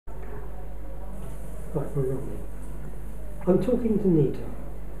Right, we're rolling. I'm talking to Nita.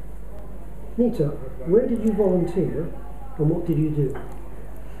 Nita, where did you volunteer and what did you do?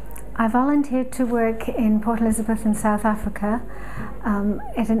 I volunteered to work in Port Elizabeth in South Africa at on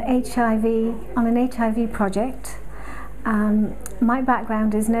an HIV project. My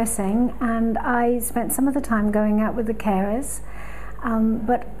background is nursing, and I spent some of the time going out with the carers,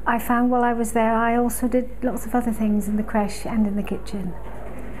 but I found while I was there I also did lots of other things in the creche and in the kitchen.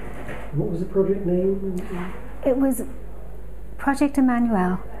 What was the project name? It was Project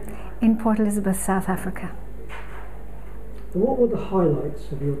Emmanuel in Port Elizabeth, South Africa. And what were the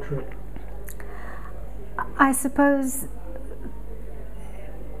highlights of your trip? I suppose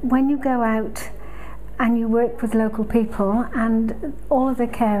when you go out and you work with local people, and all of the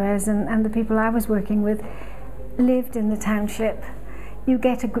carers and the people I was working with lived in the township, you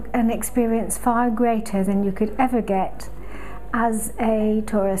get an experience far greater than you could ever get as a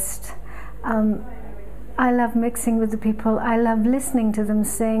tourist. I love mixing with the people. I love listening to them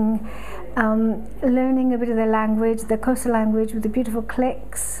sing, learning a bit of their language, their coastal language with the beautiful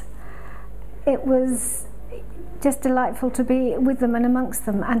clicks. It was just delightful to be with them and amongst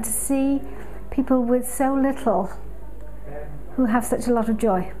them, and to see people with so little who have such a lot of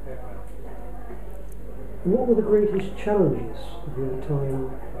joy. And what were the greatest challenges of your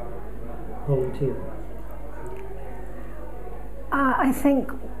time volunteering? I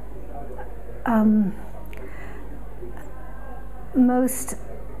think most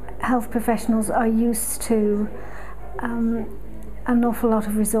health professionals are used to an awful lot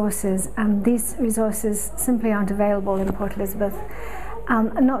of resources, and these resources simply aren't available in Port Elizabeth.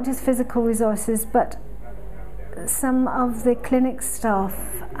 Not just physical resources, but some of the clinic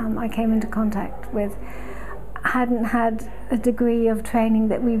staff I came into contact with hadn't had a degree of training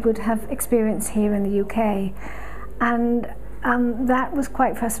that we would have experienced here in the UK, and that was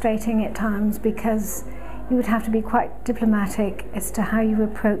quite frustrating at times, because you would have to be quite diplomatic as to how you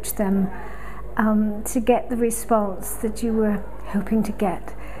approach them to get the response that you were hoping to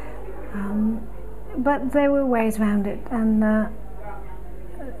get. But there were ways around it, and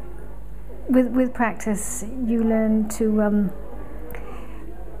with practice you learn to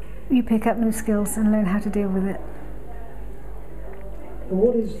you pick up new skills and learn how to deal with it. And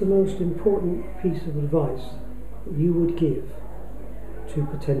what is the most important piece of advice that you would give to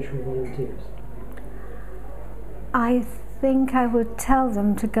potential volunteers? I think I would tell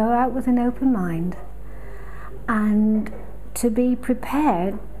them to go out with an open mind and to be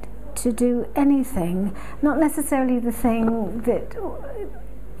prepared to do anything, not necessarily the thing that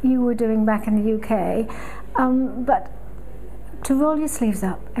you were doing back in the UK, but to roll your sleeves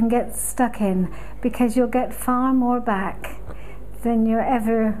up and get stuck in, because you'll get far more back than you're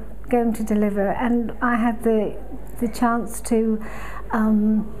ever going to deliver. And I had the chance to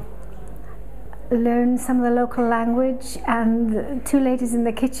learn some of the local language, and the two ladies in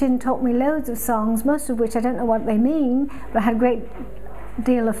the kitchen taught me loads of songs, most of which I don't know what they mean, but I had a great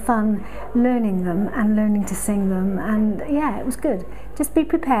deal of fun learning them and learning to sing them. And yeah, it was good. Just be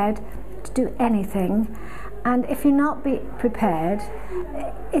prepared to do anything, and if you're not prepared,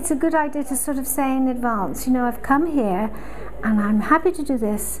 it's a good idea to sort of say in advance, you know, I've come here and I'm happy to do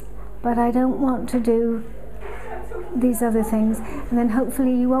this, but I don't want to do these other things, and then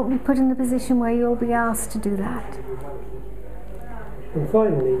hopefully you won't be put in a position where you'll be asked to do that. And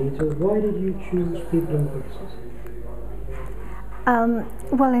finally, Nita, why did you choose people and places?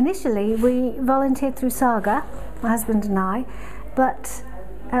 Well, initially we volunteered through Saga, my husband and I, but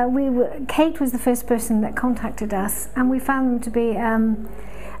Kate was the first person that contacted us, and we found them to be a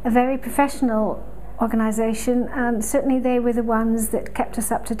very professional organisation, and certainly they were the ones that kept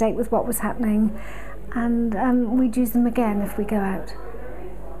us up to date with what was happening, and we'd use them again if we go out.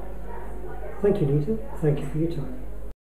 Thank you, Nita. Thank you for your time.